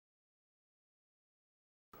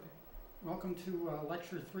Welcome to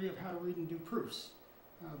Lecture 3 of How to Read and Do Proofs.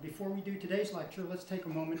 Before we do today's lecture, let's take a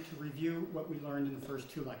moment to review what we learned in the first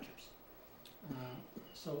two lectures.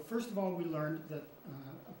 So first of all, we learned that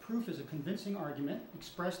a proof is a convincing argument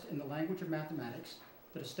expressed in the language of mathematics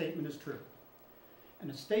that a statement is true.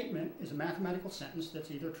 And a statement is a mathematical sentence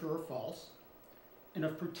that's either true or false. And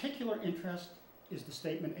of particular interest is the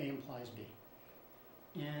statement A implies B.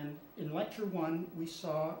 And in Lecture 1, we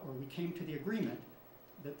came to the agreement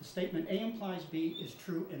that the statement A implies B is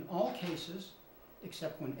true in all cases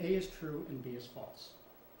except when A is true and B is false.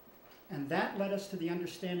 And that led us to the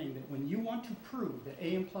understanding that when you want to prove that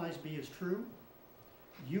A implies B is true,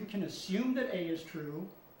 you can assume that A is true.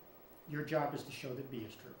 Your job is to show that B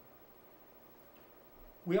is true.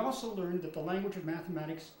 We also learned that the language of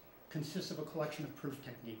mathematics consists of a collection of proof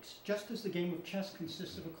techniques. Just as the game of chess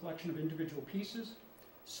consists of a collection of individual pieces,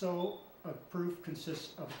 so a proof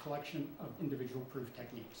consists of a collection of individual proof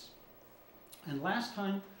techniques. And last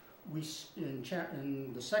time,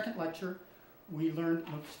 in the second lecture, we learned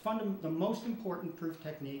the most important proof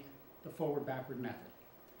technique, the forward-backward method.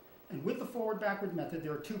 And with the forward-backward method,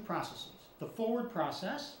 there are two processes. The forward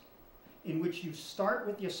process, in which you start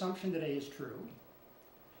with the assumption that A is true,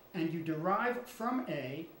 and you derive from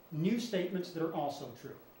A new statements that are also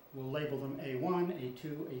true. We'll label them A1, A2,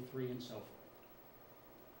 A3, and so forth.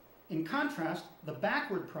 In contrast, the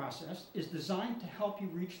backward process is designed to help you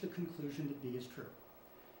reach the conclusion that B is true.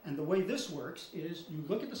 And the way this works is you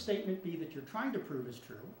look at the statement B that you're trying to prove is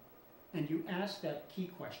true, and you ask that key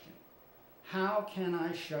question. How can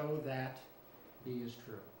I show that B is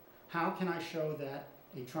true? How can I show that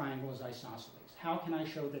a triangle is isosceles? How can I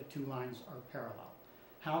show that two lines are parallel?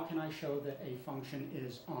 How can I show that a function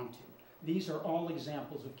is onto? These are all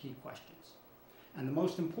examples of key questions. And the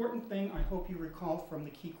most important thing I hope you recall from the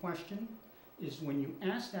key question is when you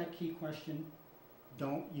ask that key question,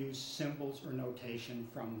 don't use symbols or notation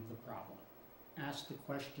from the problem. Ask the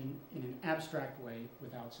question in an abstract way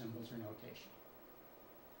without symbols or notation.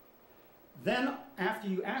 Then, after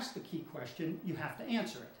you ask the key question, you have to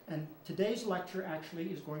answer it. And today's lecture actually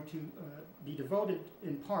is going to be devoted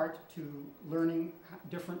in part to learning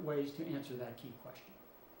different ways to answer that key question.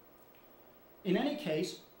 In any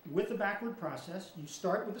case, with the backward process, you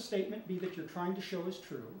start with the statement B that you're trying to show is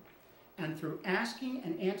true, and through asking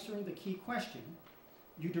and answering the key question,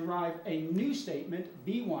 you derive a new statement,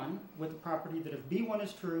 B1, with the property that if B1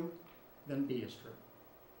 is true, then B is true.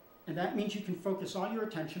 And that means you can focus all your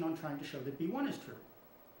attention on trying to show that B1 is true.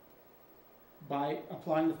 By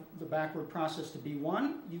applying the backward process to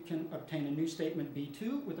B1, you can obtain a new statement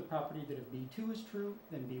B2 with the property that if B2 is true,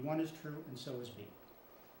 then B1 is true, and so is B.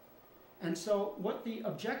 And so what the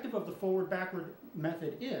objective of the forward-backward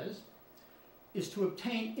method is to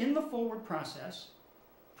obtain in the forward process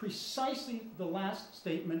precisely the last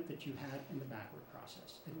statement that you had in the backward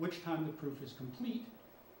process, at which time the proof is complete,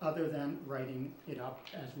 other than writing it up,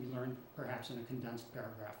 as we learned, perhaps in a condensed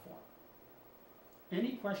paragraph form.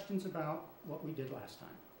 Any questions about what we did last time?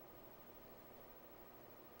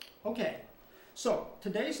 Okay, so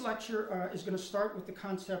today's lecture is going to start with the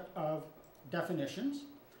concept of definitions.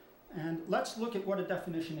 And let's look at what a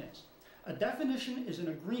definition is. A definition is an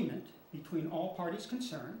agreement between all parties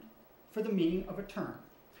concerned for the meaning of a term.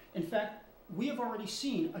 In fact, we have already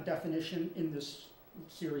seen a definition in this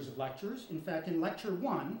series of lectures. In fact, in Lecture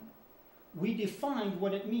 1, we defined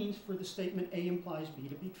what it means for the statement A implies B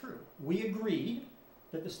to be true. We agreed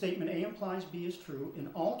that the statement A implies B is true in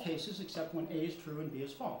all cases except when A is true and B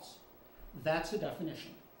is false. That's a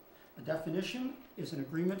definition. A definition is an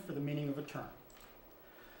agreement for the meaning of a term.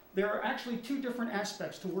 There are actually two different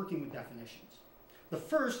aspects to working with definitions. The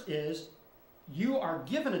first is you are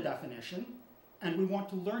given a definition, and we want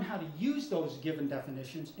to learn how to use those given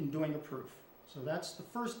definitions in doing a proof. So that's the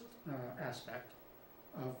first aspect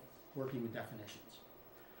of working with definitions.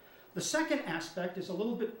 The second aspect is a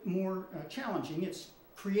little bit more challenging. It's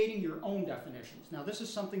creating your own definitions. Now, this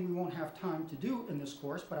is something we won't have time to do in this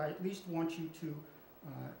course, but I at least want you to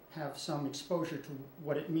have some exposure to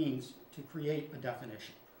what it means to create a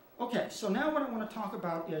definition. Okay, so now what I want to talk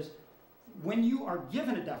about is when you are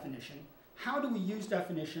given a definition, how do we use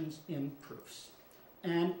definitions in proofs?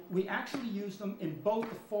 And we actually use them in both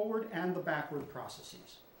the forward and the backward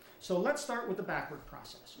processes. So let's start with the backward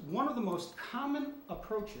process. One of the most common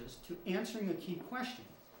approaches to answering a key question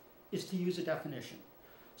is to use a definition.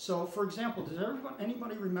 So for example, does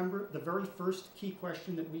anybody remember the very first key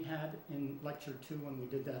question that we had in Lecture 2 when we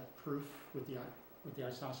did that proof with the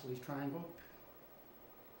isosceles triangle?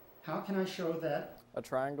 How can I show that a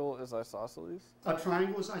triangle is isosceles? A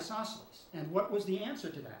triangle is isosceles. And what was the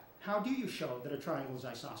answer to that? How do you show that a triangle is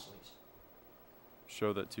isosceles?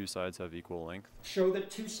 Show that two sides have equal length. Show that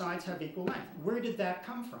two sides have equal length. Where did that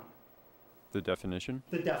come from? The definition.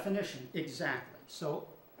 The definition, exactly. So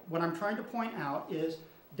what I'm trying to point out is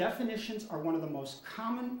definitions are one of the most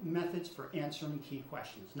common methods for answering key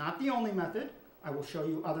questions. Not the only method. I will show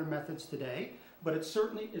you other methods today, but it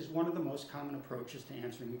certainly is one of the most common approaches to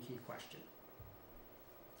answering a key question.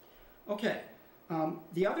 Okay,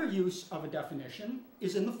 the other use of a definition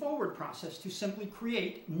is in the forward process to simply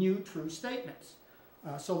create new true statements.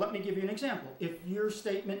 So let me give you an example. If your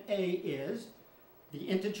statement A is the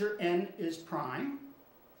integer n is prime,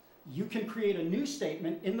 you can create a new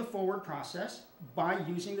statement in the forward process by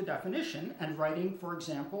using the definition and writing, for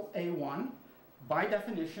example, A1. By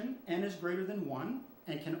definition, n is greater than 1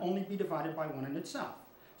 and can only be divided by 1 in itself.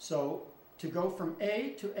 So to go from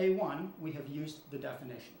A to A1, we have used the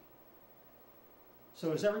definition.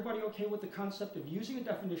 So is everybody okay with the concept of using a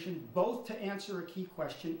definition both to answer a key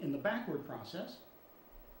question in the backward process,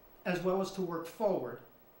 as well as to work forward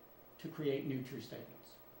to create new true statements?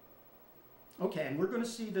 Okay, and we're going to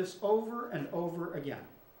see this over and over again.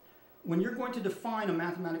 When you're going to define a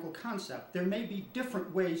mathematical concept, there may be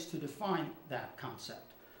different ways to define that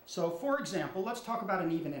concept. So for example, let's talk about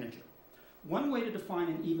an even integer. One way to define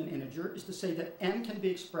an even integer is to say that n can be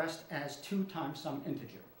expressed as 2 times some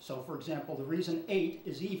integer. So for example, the reason 8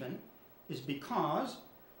 is even is because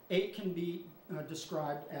 8 can be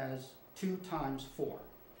described as 2 times 4.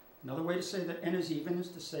 Another way to say that n is even is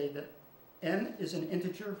to say that n is an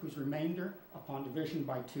integer whose remainder upon division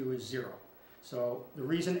by 2 is 0. So the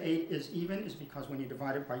reason 8 is even is because when you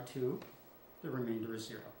divide it by 2, the remainder is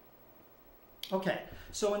 0. Okay,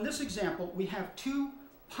 so in this example, we have two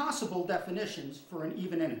possible definitions for an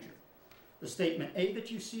even integer. The statement A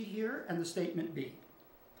that you see here and the statement B.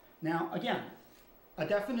 Now, again, a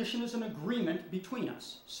definition is an agreement between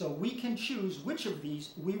us. So we can choose which of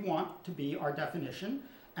these we want to be our definition,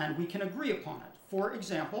 and we can agree upon it. For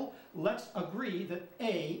example, let's agree that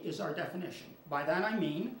A is our definition. By that I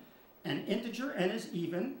mean an integer n is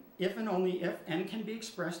even if and only if n can be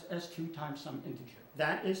expressed as 2 times some integer.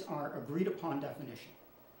 That is our agreed upon definition.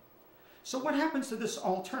 So what happens to this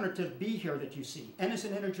alternative B here that you see? N is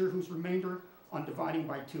an integer whose remainder on dividing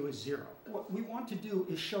by 2 is 0. What we want to do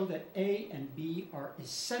is show that A and B are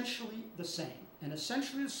essentially the same. And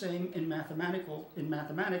essentially the same in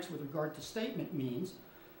mathematics with regard to statement means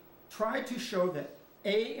try to show that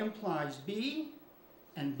A implies B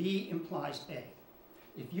and B implies A.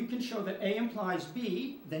 If you can show that A implies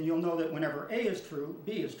B, then you'll know that whenever A is true,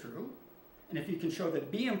 B is true. And if you can show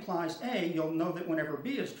that B implies A, you'll know that whenever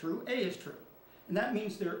B is true, A is true. And that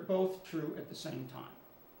means they're both true at the same time.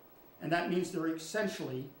 And that means they're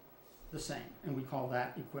essentially the same, and we call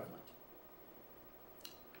that equivalent.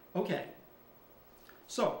 Okay,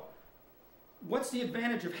 so what's the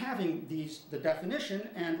advantage of having the definition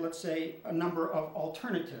and, let's say, a number of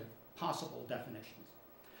alternative possible definitions?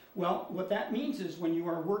 Well, what that means is when you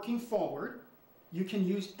are working forward, you can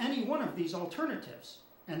use any one of these alternatives,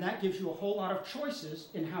 and that gives you a whole lot of choices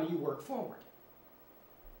in how you work forward.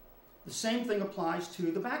 The same thing applies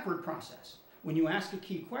to the backward process. When you ask a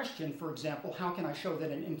key question, for example, how can I show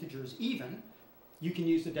that an integer is even, you can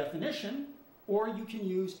use the definition, or you can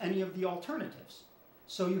use any of the alternatives.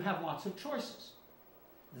 So you have lots of choices.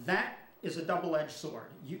 That is a double-edged sword.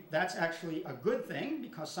 That's actually a good thing,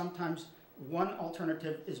 because sometimes one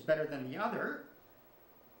alternative is better than the other.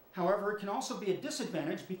 However, it can also be a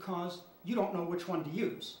disadvantage because you don't know which one to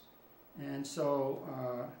use. And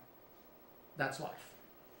so that's life.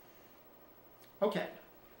 Okay.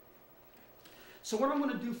 So what I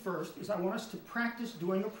want to do first is I want us to practice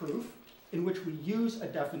doing a proof in which we use a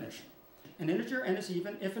definition. An integer n is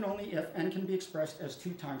even if and only if n can be expressed as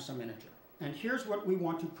 2 times some integer. And here's what we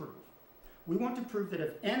want to prove. We want to prove that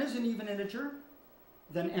if n is an even integer,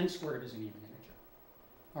 then n squared is an even integer.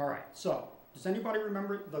 All right, so does anybody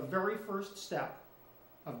remember the very first step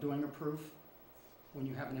of doing a proof when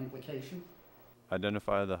you have an implication?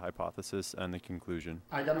 Identify the hypothesis and the conclusion.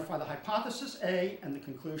 Identify the hypothesis A and the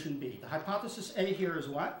conclusion B. The hypothesis A here is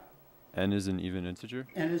what? N is an even integer.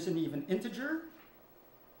 N is an even integer.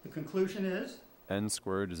 The conclusion is? N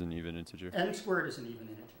squared is an even integer. N squared is an even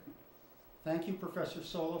integer. Thank you, Professor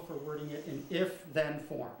Solow, for wording it in if-then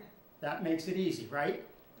form. That makes it easy, right?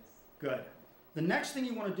 Good. The next thing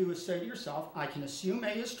you want to do is say to yourself, I can assume A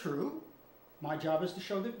is true. My job is to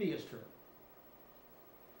show that B is true.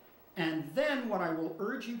 And then what I will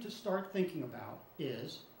urge you to start thinking about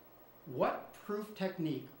is, what proof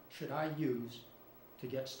technique should I use to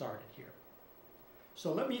get started here?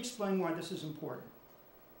 So let me explain why this is important.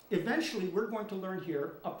 Eventually, we're going to learn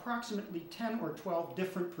here approximately 10 or 12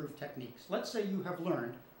 different proof techniques. Let's say you have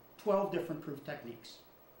learned 12 different proof techniques.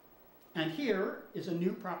 And here is a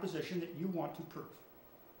new proposition that you want to prove.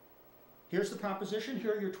 Here's the proposition.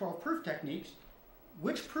 Here are your 12 proof techniques.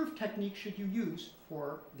 Which proof technique should you use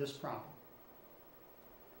for this problem?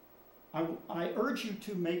 I urge you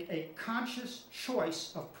to make a conscious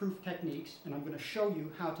choice of proof techniques, and I'm going to show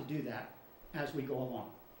you how to do that as we go along.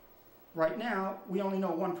 Right now, we only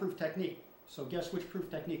know one proof technique, so guess which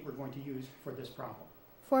proof technique we're going to use for this problem?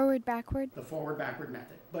 Forward, backward? The forward-backward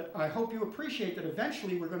method. But I hope you appreciate that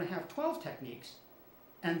eventually we're going to have 12 techniques,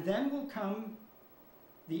 and then will come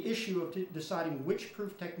the issue of deciding which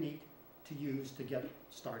proof technique to use to get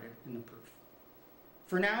started in the proof.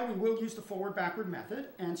 For now, we will use the forward-backward method,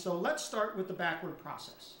 and so let's start with the backward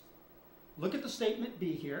process. Look at the statement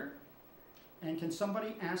B here, and can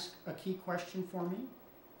somebody ask a key question for me?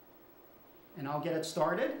 And I'll get it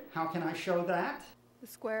started. How can I show that? The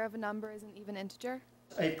square of a number is an even integer?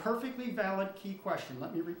 A perfectly valid key question.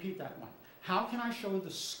 Let me repeat that one. How can I show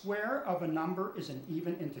the square of a number is an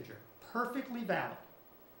even integer? Perfectly valid.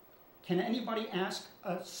 Can anybody ask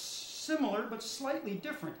a similar but slightly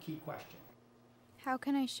different key question? How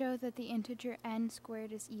can I show that the integer n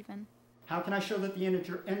squared is even? How can I show that the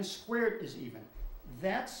integer n squared is even?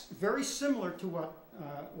 That's very similar to what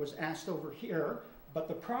was asked over here, but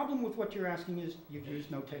the problem with what you're asking is you've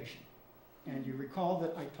used notation. And you recall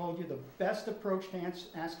that I told you the best approach to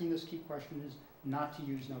asking this key question is not to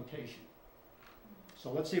use notation.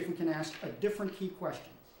 So let's see if we can ask a different key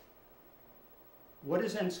question. What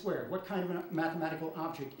is n squared? What kind of a mathematical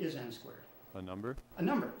object is n squared? A number? A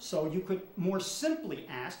number. So you could more simply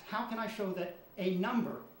ask, how can I show that a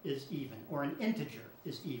number is even, or an integer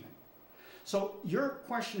is even? So your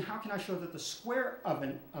question, how can I show that the square of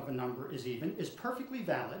a number is even, is perfectly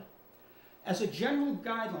valid. As a general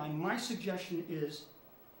guideline, my suggestion is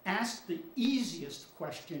ask the easiest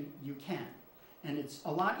question you can. And it's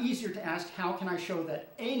a lot easier to ask, how can I show that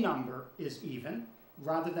a number is even,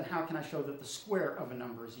 rather than how can I show that the square of a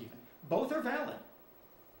number is even. Both are valid.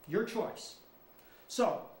 Your choice.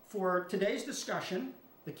 So, for today's discussion,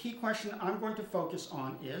 the key question I'm going to focus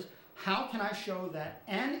on is, how can I show that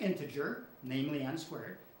an integer, namely n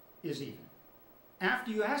squared, is even? After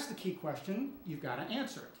you ask the key question, you've got to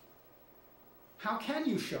answer it. How can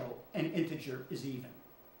you show an integer is even?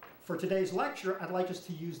 For today's lecture, I'd like us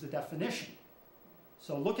to use the definition.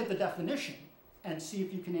 So look at the definition and see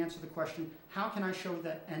if you can answer the question, how can I show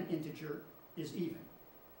that an integer is even?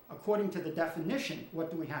 According to the definition, what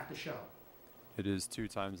do we have to show? It is 2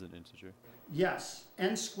 times an integer. Yes,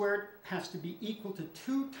 n squared has to be equal to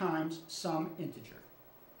 2 times some integer.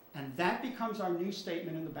 And that becomes our new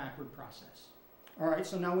statement in the backward process. All right,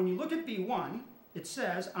 so now when you look at B1, it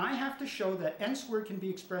says, I have to show that n squared can be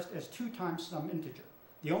expressed as 2 times some integer.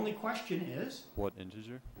 The only question is... What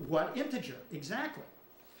integer? What integer, exactly.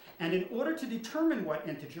 And in order to determine what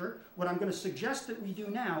integer, what I'm going to suggest that we do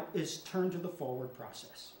now is turn to the forward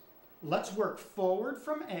process. Let's work forward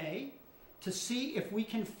from A to see if we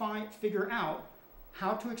can figure out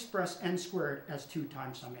how to express n squared as 2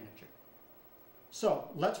 times some integer. So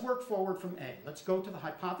let's work forward from A. Let's go to the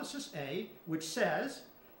hypothesis A, which says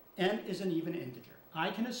n is an even integer. I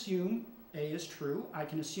can assume A is true. I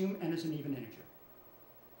can assume n is an even integer.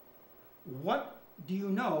 What do you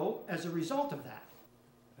know as a result of that?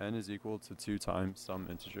 N is equal to 2 times some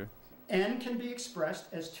integer. N can be expressed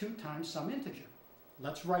as 2 times some integer.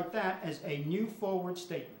 Let's write that as a new forward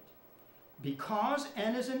statement. Because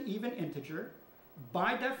n is an even integer,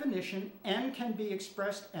 by definition, n can be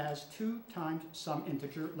expressed as 2 times some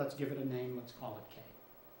integer. Let's give it a name. Let's call it k.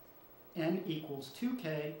 N equals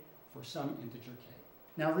 2k for some integer k.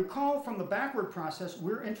 Now recall from the backward process,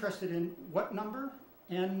 we're interested in what number?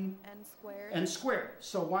 N squared. N squared.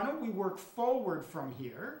 So why don't we work forward from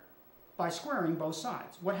here by squaring both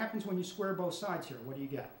sides? What happens when you square both sides here? What do you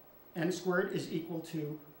get? N squared is equal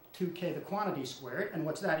to 2k, the quantity squared. And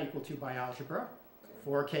what's that equal to by algebra?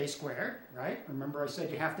 4k squared, right? Remember I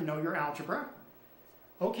said you have to know your algebra.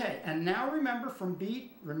 Okay, and now remember from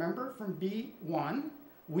B1,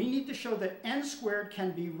 we need to show that n squared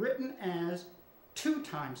can be written as 2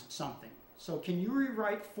 times something. So can you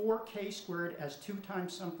rewrite 4k squared as 2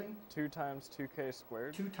 times something? 2 times 2k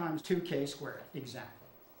squared? 2 times 2k squared, exactly.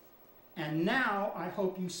 And now I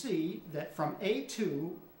hope you see that from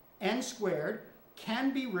A2, n squared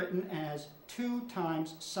can be written as 2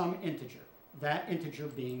 times some integer, that integer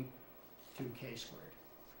being 2k squared.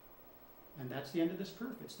 And that's the end of this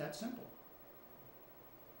proof. It's that simple.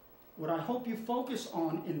 What I hope you focus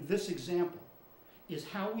on in this example is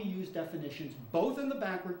how we use definitions both in the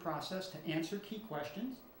backward process to answer key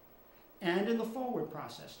questions and in the forward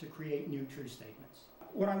process to create new true statements.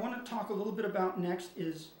 What I want to talk a little bit about next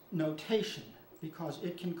is notation because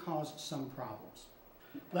it can cause some problems.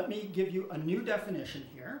 Let me give you a new definition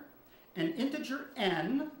here. An integer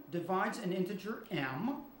n divides an integer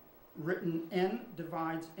m, written n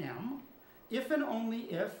divides m, if and only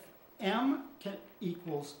if m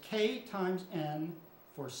equals k times n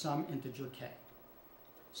for some integer k.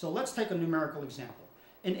 So let's take a numerical example.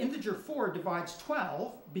 An integer 4 divides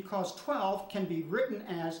 12 because 12 can be written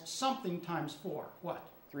as something times 4. What?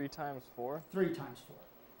 3 times 4? 3 times 4.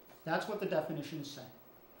 That's what the definition is saying.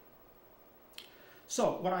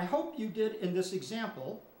 So what I hope you did in this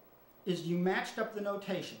example is you matched up the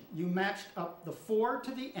notation. You matched up the 4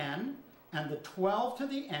 to the n and the 12 to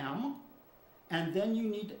the m, and then you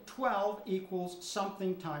need 12 equals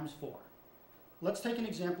something times 4. Let's take an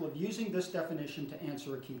example of using this definition to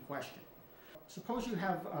answer a key question. Suppose you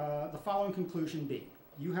have the following conclusion B.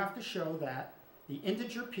 You have to show that the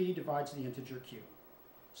integer p divides the integer q.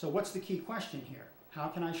 So what's the key question here? How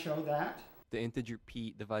can I show that? The integer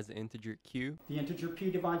p divides the integer q. The integer p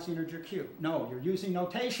divides the integer q. No, you're using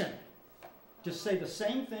notation. Just say the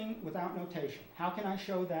same thing without notation. How can I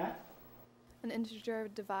show that? An integer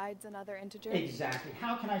divides another integer? Exactly.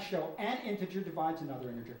 How can I show an integer divides another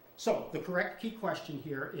integer? So the correct key question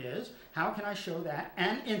here is, how can I show that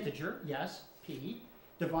an integer, yes, p,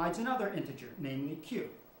 divides another integer, namely q?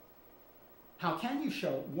 How can you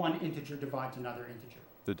show one integer divides another integer?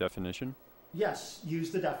 The definition? Yes,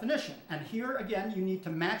 use the definition. And here again, you need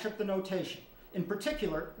to match up the notation. In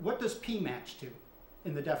particular, what does p match to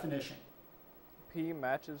in the definition? P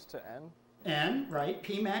matches to n? N, right?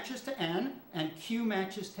 P matches to n, and q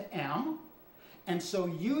matches to m. And so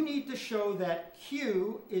you need to show that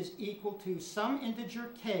q is equal to some integer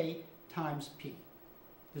k times p.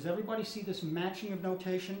 Does everybody see this matching of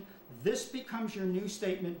notation? This becomes your new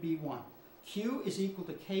statement B1. Q is equal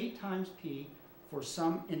to k times p for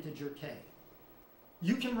some integer k.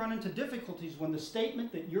 You can run into difficulties when the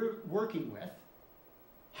statement that you're working with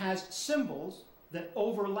has symbols that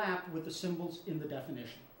overlap with the symbols in the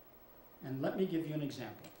definition. And let me give you an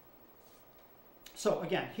example. So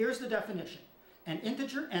again, here's the definition. An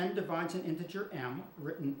integer n divides an integer m,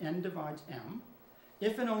 written n divides m,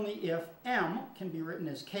 if and only if m can be written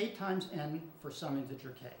as k times n for some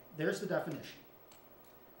integer k. There's the definition.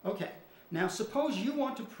 Okay, now suppose you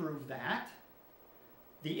want to prove that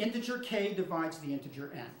the integer k divides the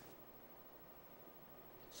integer n.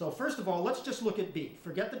 So first of all, let's just look at B.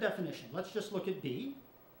 Forget the definition. Let's just look at B.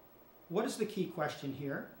 What is the key question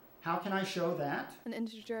here? How can I show that? An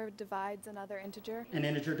integer divides another integer? An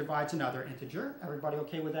integer divides another integer. Everybody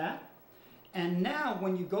okay with that? And now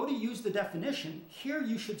when you go to use the definition, here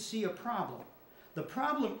you should see a problem. The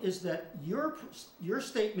problem is that your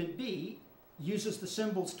statement B uses the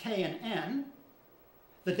symbols k and n.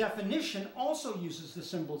 The definition also uses the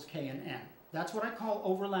symbols k and n. That's what I call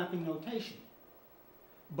overlapping notation.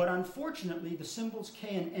 But unfortunately, the symbols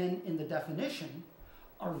k and n in the definition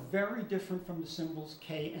are very different from the symbols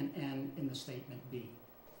k and n in the statement B.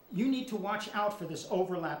 You need to watch out for this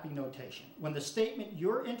overlapping notation. When the statement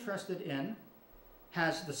you're interested in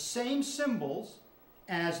has the same symbols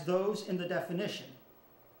as those in the definition,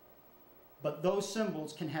 but those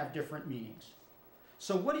symbols can have different meanings.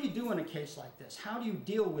 So what do you do in a case like this? How do you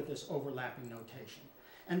deal with this overlapping notation?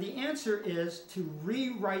 And the answer is to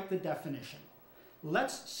rewrite the definition.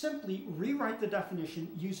 Let's simply rewrite the definition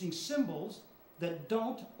using symbols that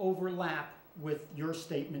don't overlap with your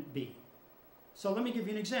statement B. So let me give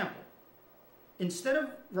you an example. Instead of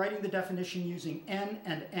writing the definition using n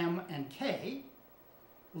and m and k,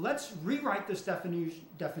 let's rewrite this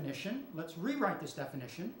definition. Let's rewrite this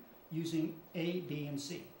definition using A, B, and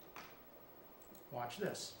C. Watch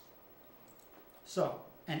this. So,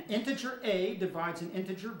 an integer A divides an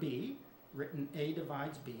integer B, written A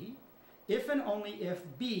divides B, if and only if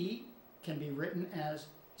B can be written as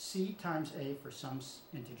C times A for some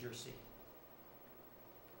integer C.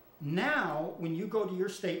 Now, when you go to your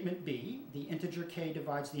statement B, the integer k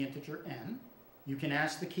divides the integer n, you can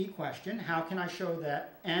ask the key question, how can I show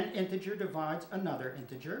that an integer divides another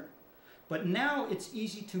integer? But now it's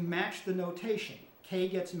easy to match the notation. K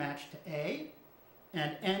gets matched to A,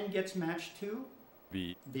 and n gets matched to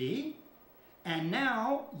B. And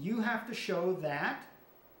now you have to show that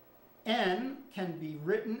n can be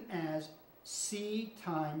written as C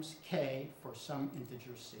times K for some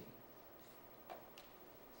integer C.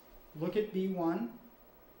 Look at B1.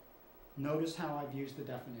 Notice how I've used the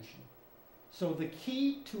definition. So the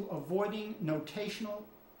key to avoiding notational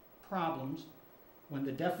problems when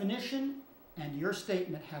the definition and your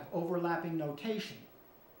statement have overlapping notation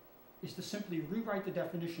is to simply rewrite the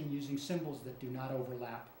definition using symbols that do not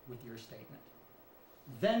overlap with your statement.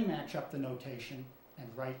 Then match up the notation and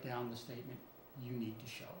write down the statement you need to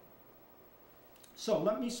show. So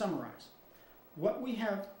let me summarize. What we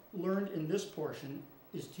have learned in this portion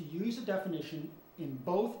is to use a definition in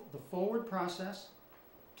both the forward process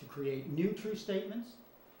to create new true statements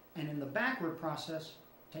and in the backward process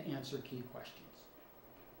to answer key questions.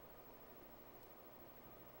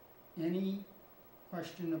 Any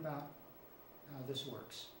question about how this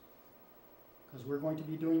works? Because we're going to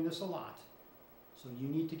be doing this a lot. So you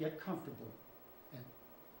need to get comfortable at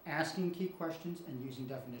asking key questions and using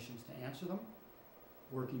definitions to answer them,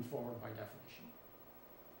 working forward by definition.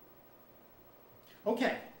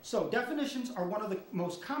 Okay, so definitions are one of the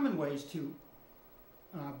most common ways to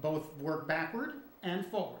both work backward and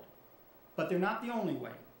forward, but they're not the only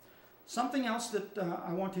way. Something else that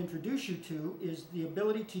I want to introduce you to is the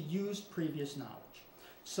ability to use previous knowledge.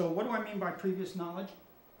 So what do I mean by previous knowledge?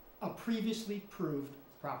 A previously proved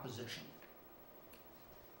proposition.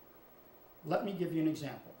 Let me give you an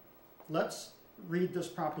example. Let's read this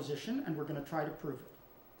proposition and we're going to try to prove it.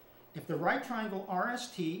 If the right triangle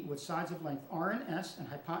RST with sides of length R and S and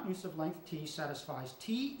hypotenuse of length T satisfies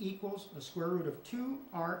T equals the square root of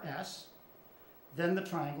 2RS, then the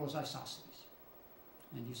triangle is isosceles.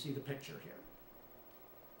 And you see the picture here.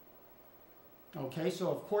 Okay, so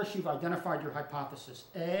of course you've identified your hypothesis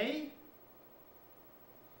A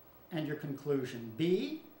and your conclusion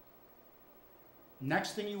B.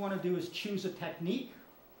 Next thing you want to do is choose a technique.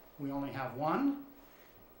 We only have one,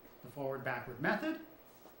 the forward-backward method.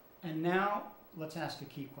 And now let's ask a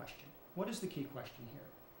key question. What is the key question here?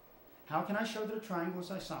 How can I show that a triangle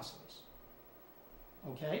is isosceles?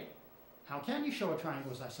 Okay, how can you show a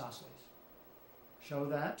triangle is isosceles? Show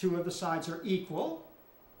that two of the sides are equal.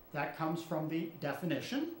 That comes from the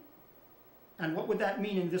definition. And what would that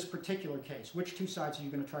mean in this particular case? Which two sides are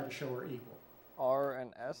you going to try to show are equal? R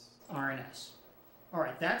and S. R and S. All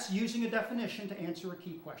right, that's using a definition to answer a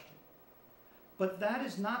key question. But that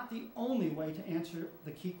is not the only way to answer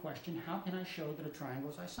the key question, how can I show that a triangle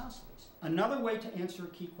is isosceles? Another way to answer a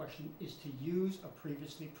key question is to use a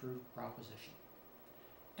previously proved proposition.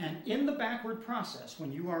 And in the backward process,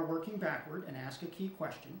 when you are working backward and ask a key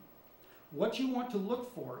question, what you want to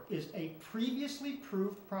look for is a previously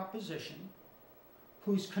proved proposition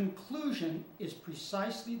whose conclusion is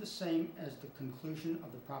precisely the same as the conclusion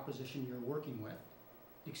of the proposition you're working with,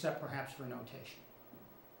 except perhaps for notation.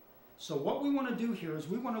 So what we want to do here is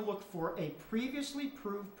we want to look for a previously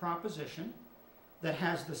proved proposition that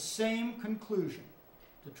has the same conclusion.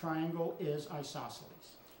 The triangle is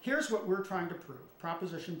isosceles. Here's what we're trying to prove.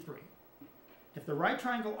 Proposition 3. If the right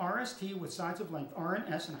triangle RST with sides of length R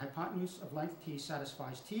and S and hypotenuse of length T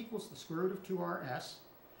satisfies T equals the square root of 2RS,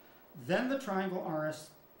 then the triangle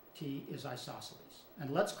RST is isosceles. And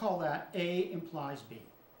let's call that A implies B.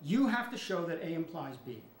 You have to show that A implies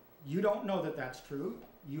B. You don't know that that's true.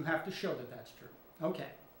 You have to show that that's true. Okay.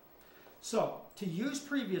 So, to use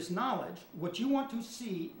previous knowledge, what you want to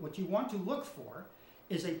see, what you want to look for,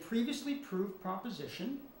 is a previously proved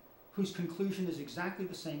proposition whose conclusion is exactly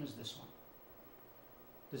the same as this one.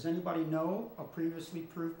 Does anybody know a previously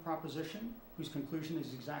proved proposition whose conclusion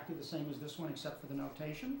is exactly the same as this one except for the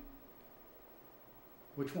notation?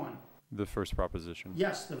 Which one? The first proposition.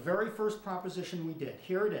 Yes, the very first proposition we did.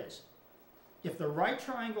 Here it is. If the right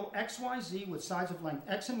triangle XYZ with sides of length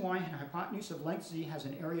X and Y and hypotenuse of length Z has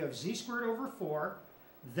an area of Z squared over 4,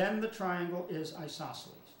 then the triangle is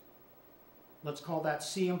isosceles. Let's call that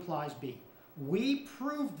C implies B. We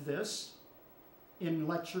proved this in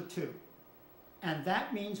lecture 2. And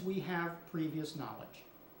that means we have previous knowledge.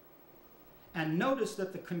 And notice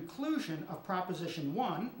that the conclusion of proposition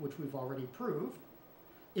 1, which we've already proved,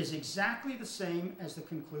 is exactly the same as the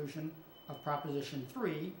conclusion of proposition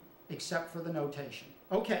 3, except for the notation.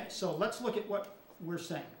 Okay, so let's look at what we're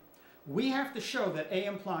saying. We have to show that A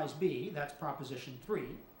implies B, that's proposition 3.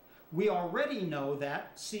 We already know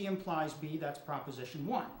that C implies B, that's proposition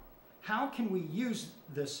 1. How can we use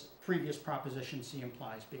this previous proposition C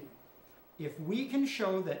implies B? If we can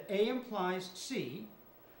show that A implies C,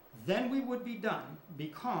 then we would be done,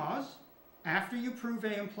 because after you prove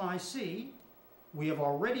A implies C, we have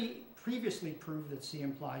already previously proved that C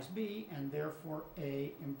implies B, and therefore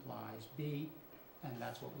A implies B, and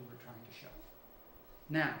that's what we were trying to show.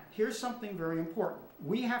 Now, here's something very important.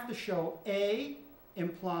 We have to show A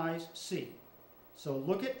implies C. So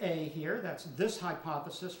look at A here, that's this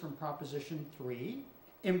hypothesis from proposition 3,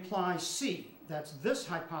 implies C, that's this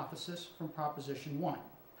hypothesis from proposition 1.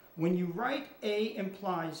 When you write A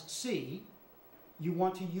implies C, you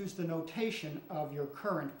want to use the notation of your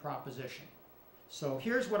current proposition. So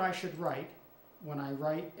here's what I should write when I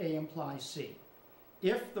write A implies C.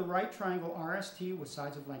 if the right triangle RST with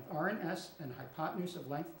sides of length R and S and hypotenuse of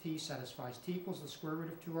length T satisfies T equals the square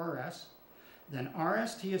root of 2RS, then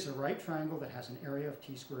RST is a right triangle that has an area of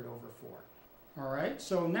T squared over 4. All right,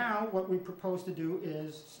 so now what we propose to do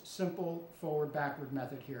is simple forward-backward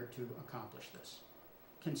method here to accomplish this.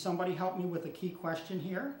 Can somebody help me with a key question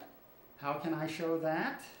here? How can I show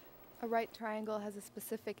that? A right triangle has a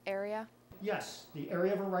specific area. Yes, the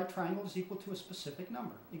area of a right triangle is equal to a specific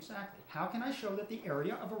number. Exactly. How can I show that the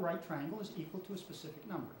area of a right triangle is equal to a specific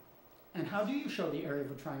number? And how do you show the area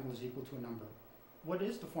of a triangle is equal to a number? What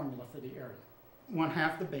is the formula for the area?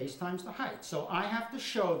 1/2 the base times the height. So I have to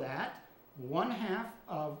show that 1/2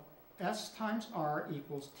 of S times R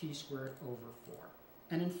equals T squared over 4.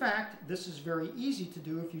 And in fact, this is very easy to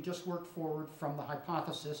do if you just work forward from the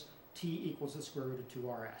hypothesis T equals the square root of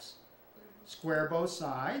 2RS. Square both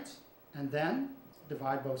sides, and then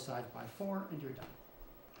divide both sides by 4, and you're done.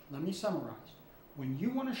 Let me summarize. When you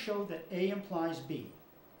want to show that A implies B,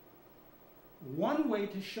 one way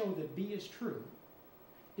to show that B is true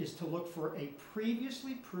is to look for a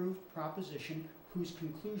previously proved proposition whose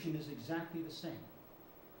conclusion is exactly the same.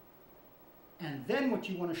 And then what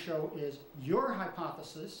you want to show is your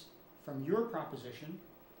hypothesis from your proposition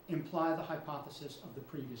imply the hypothesis of the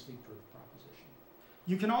previously proved proposition.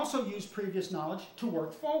 You can also use previous knowledge to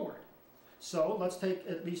work forward. So let's take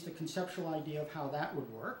at least a conceptual idea of how that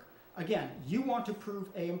would work. Again, you want to prove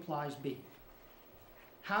A implies B.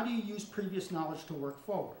 How do you use previous knowledge to work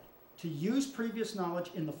forward? To use previous knowledge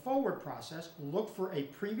in the forward process, look for a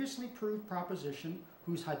previously proved proposition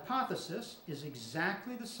whose hypothesis is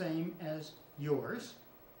exactly the same as yours,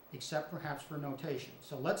 except perhaps for notation.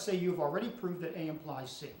 So let's say you've already proved that A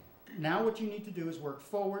implies C. Now what you need to do is work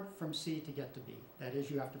forward from C to get to B. That is,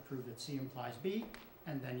 you have to prove that C implies B,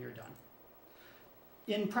 and then you're done.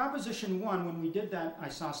 In proposition 1, when we did that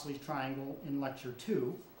isosceles triangle in lecture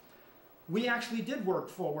 2, we actually did work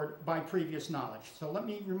forward by previous knowledge. So let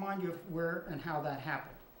me remind you of where and how that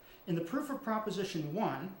happened. In the proof of proposition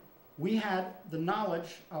 1, we had the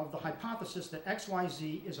knowledge of the hypothesis that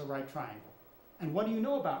XYZ is a right triangle. And what do you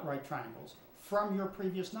know about right triangles? From your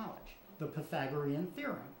previous knowledge, the Pythagorean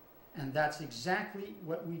theorem. And that's exactly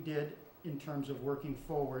what we did in terms of working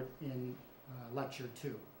forward in lecture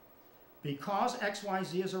 2. Because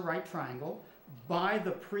XYZ is a right triangle, by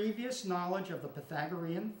the previous knowledge of the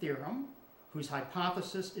Pythagorean theorem, whose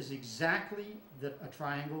hypothesis is exactly that a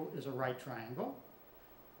triangle is a right triangle,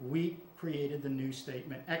 we created the new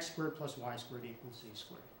statement, x squared plus y squared equals z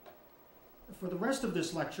squared. For the rest of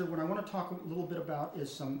this lecture, what I want to talk a little bit about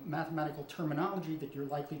is some mathematical terminology that you're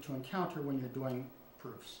likely to encounter when you're doing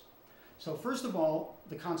proofs. So first of all,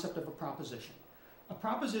 the concept of a proposition. A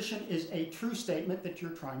proposition is a true statement that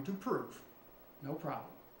you're trying to prove. No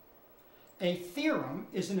problem. A theorem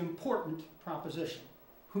is an important proposition.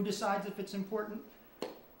 Who decides if it's important?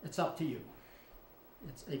 It's up to you.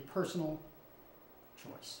 It's a personal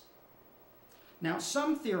choice. Now,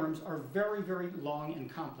 some theorems are very, very long and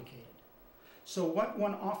complicated. So what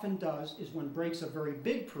one often does is one breaks a very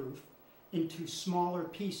big proof into smaller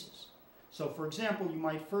pieces. So for example, you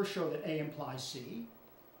might first show that A implies C.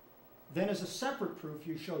 Then as a separate proof,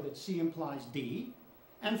 you show that C implies D.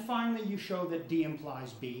 And finally, you show that D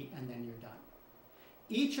implies B, and then you're done.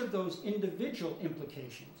 Each of those individual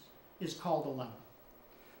implications is called a lemma.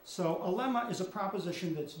 So a lemma is a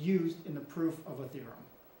proposition that's used in the proof of a theorem.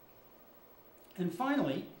 And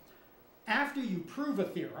finally, after you prove a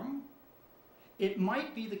theorem, it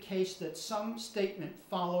might be the case that some statement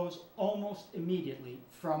follows almost immediately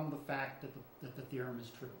from the fact that the theorem is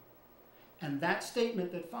true. And that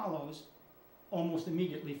statement that follows almost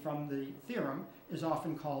immediately from the theorem is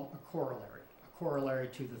often called a corollary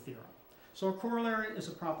to the theorem. So a corollary is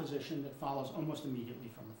a proposition that follows almost immediately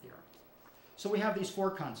from the theorem. So we have these four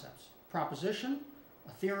concepts: proposition,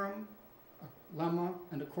 a theorem, a lemma,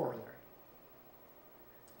 and a corollary.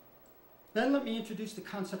 Then let me introduce the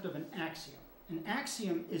concept of an axiom. An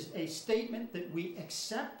axiom is a statement that we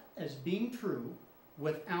accept as being true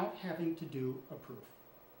without having to do a proof.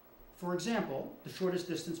 For example, the shortest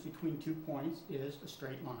distance between 2 points is a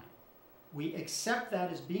straight line. We accept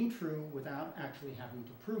that as being true without actually having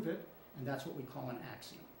to prove it, and that's what we call an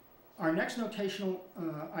axiom. Our next notational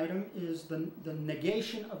item is the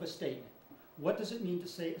negation of a statement. What does it mean to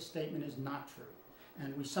say a statement is not true?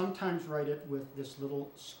 And we sometimes write it with this little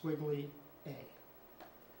squiggly A.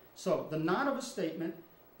 So the not of a statement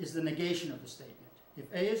is the negation of the statement.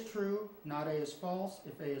 If A is true, not A is false.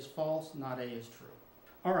 If A is false, not A is true.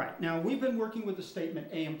 All right, now we've been working with the statement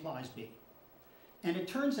A implies B. And it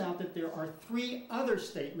turns out that there are 3 other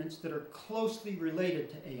statements that are closely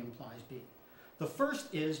related to A implies B. The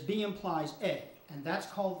first is B implies A, And that's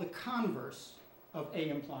called the converse of A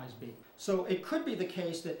implies B. So it could be the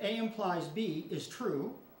case that A implies B is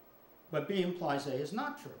true, but B implies A is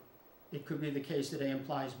not true. It could be the case that A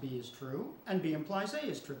implies B is true, and B implies A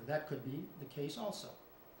is true. That could be the case also.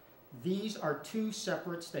 These are two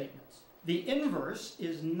separate statements. The inverse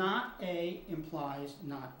is not A implies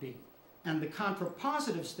not B. And the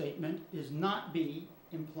contrapositive statement is not B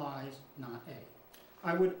implies not A.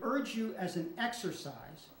 I would urge you as an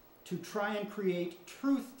exercise to try and create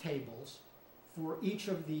truth tables for each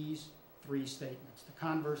of these three statements, the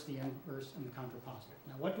converse, the inverse, and the contrapositive.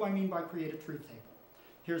 Now, what do I mean by create a truth table?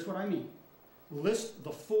 Here's what I mean. List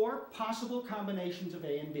the 4 possible combinations of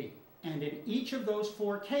A and B, and in each of those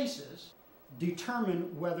 4 cases,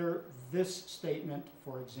 determine whether this statement,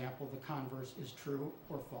 for example, the converse, is true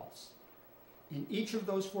or false. In each of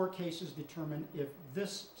those 4 cases, determine if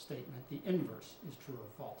this statement, the inverse, is true or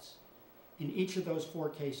false. In each of those 4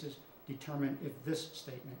 cases, determine if this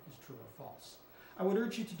statement is true or false. I would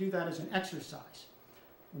urge you to do that as an exercise.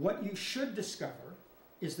 What you should discover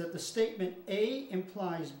is that the statement A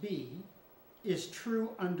implies B is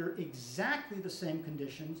true under exactly the same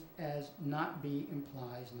conditions as not B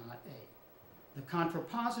implies not A. The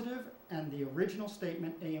contrapositive and the original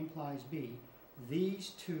statement A implies B, these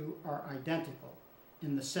two are identical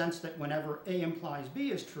in the sense that whenever A implies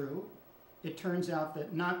B is true, it turns out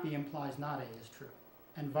that not B implies not A is true,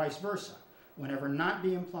 and vice versa. Whenever not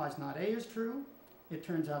B implies not A is true, it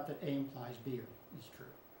turns out that A implies B is true.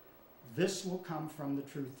 This will come from the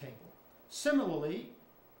truth table. Similarly,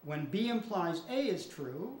 when B implies A is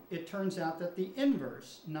true, it turns out that the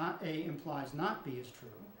inverse, not A implies not B, is true,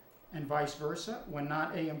 and vice versa. When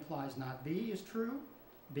not A implies not B is true,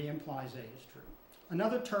 B implies A is true.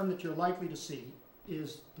 Another term that you're likely to see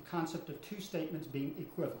is the concept of two statements being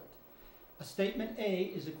equivalent. A statement A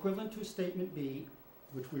is equivalent to a statement B,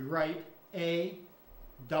 which we write A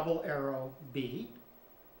double arrow B,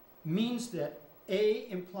 means that A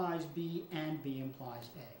implies B and B implies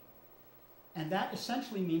A. And that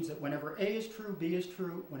essentially means that whenever A is true, B is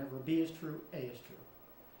true. Whenever B is true, A is true.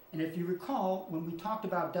 And if you recall, when we talked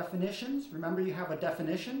about definitions, remember you have a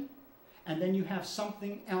definition, and then you have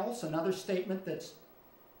something else, another statement that's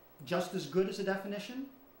just as good as a definition.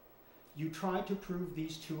 You try to prove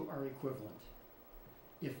these two are equivalent.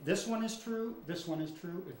 If this one is true, this one is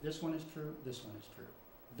true. If this one is true, this one is true.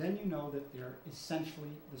 Then you know that they're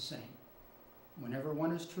essentially the same. Whenever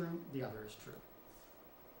one is true, the other is true.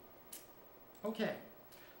 Okay,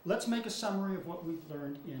 let's make a summary of what we've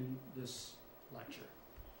learned in this lecture.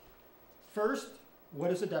 First,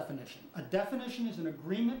 what is a definition? A definition is an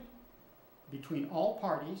agreement between all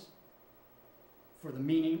parties for the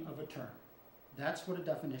meaning of a term. That's what a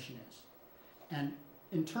definition is. And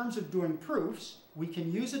in terms of doing proofs, we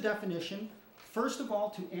can use a definition, first of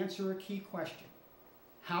all, to answer a key question.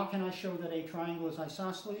 How can I show that a triangle is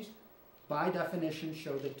isosceles? By definition,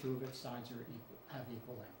 show that 2 of its sides are have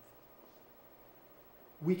equal length.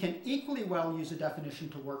 We can equally well use a definition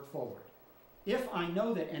to work forward. If I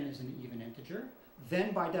know that n is an even integer,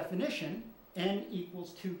 then by definition, n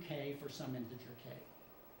equals 2k for some integer k.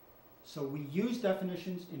 So we use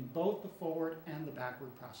definitions in both the forward and the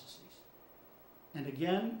backward processes. And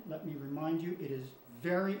again, let me remind you, it is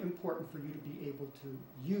very important for you to be able to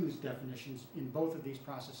use definitions in both of these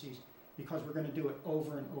processes because we're going to do it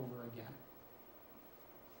over and over again.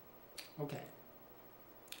 Okay.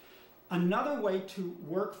 Another way to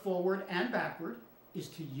work forward and backward is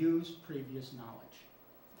to use previous knowledge.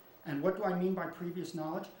 And what do I mean by previous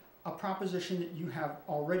knowledge? A proposition that you have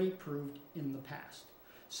already proved in the past.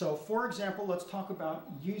 So for example, let's talk about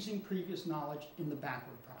using previous knowledge in the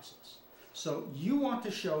backward process. So you want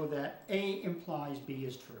to show that A implies B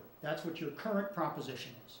is true. That's what your current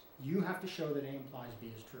proposition is. You have to show that A implies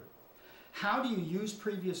B is true. How do you use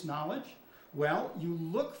previous knowledge? Well, you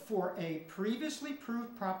look for a previously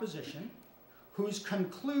proved proposition whose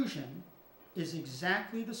conclusion is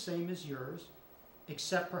exactly the same as yours,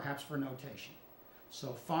 except perhaps for notation.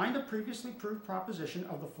 So find a previously proved proposition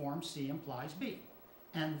of the form C implies B.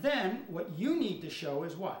 And then what you need to show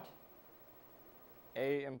is what?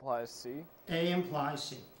 A implies C. A implies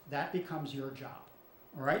C. That becomes your job.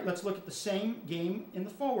 All right, let's look at the same game in the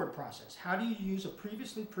forward process. How do you use a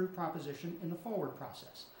previously proved proposition in the forward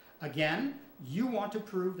process? Again, you want to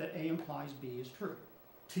prove that A implies B is true.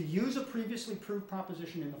 To use a previously proved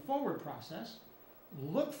proposition in the forward process,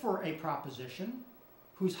 look for a proposition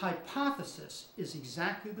whose hypothesis is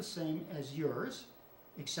exactly the same as yours,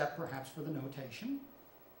 except perhaps for the notation,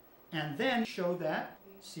 and then show that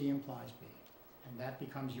C implies B. And that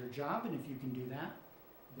becomes your job, and if you can do that,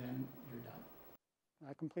 then you're done.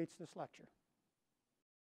 That completes this lecture.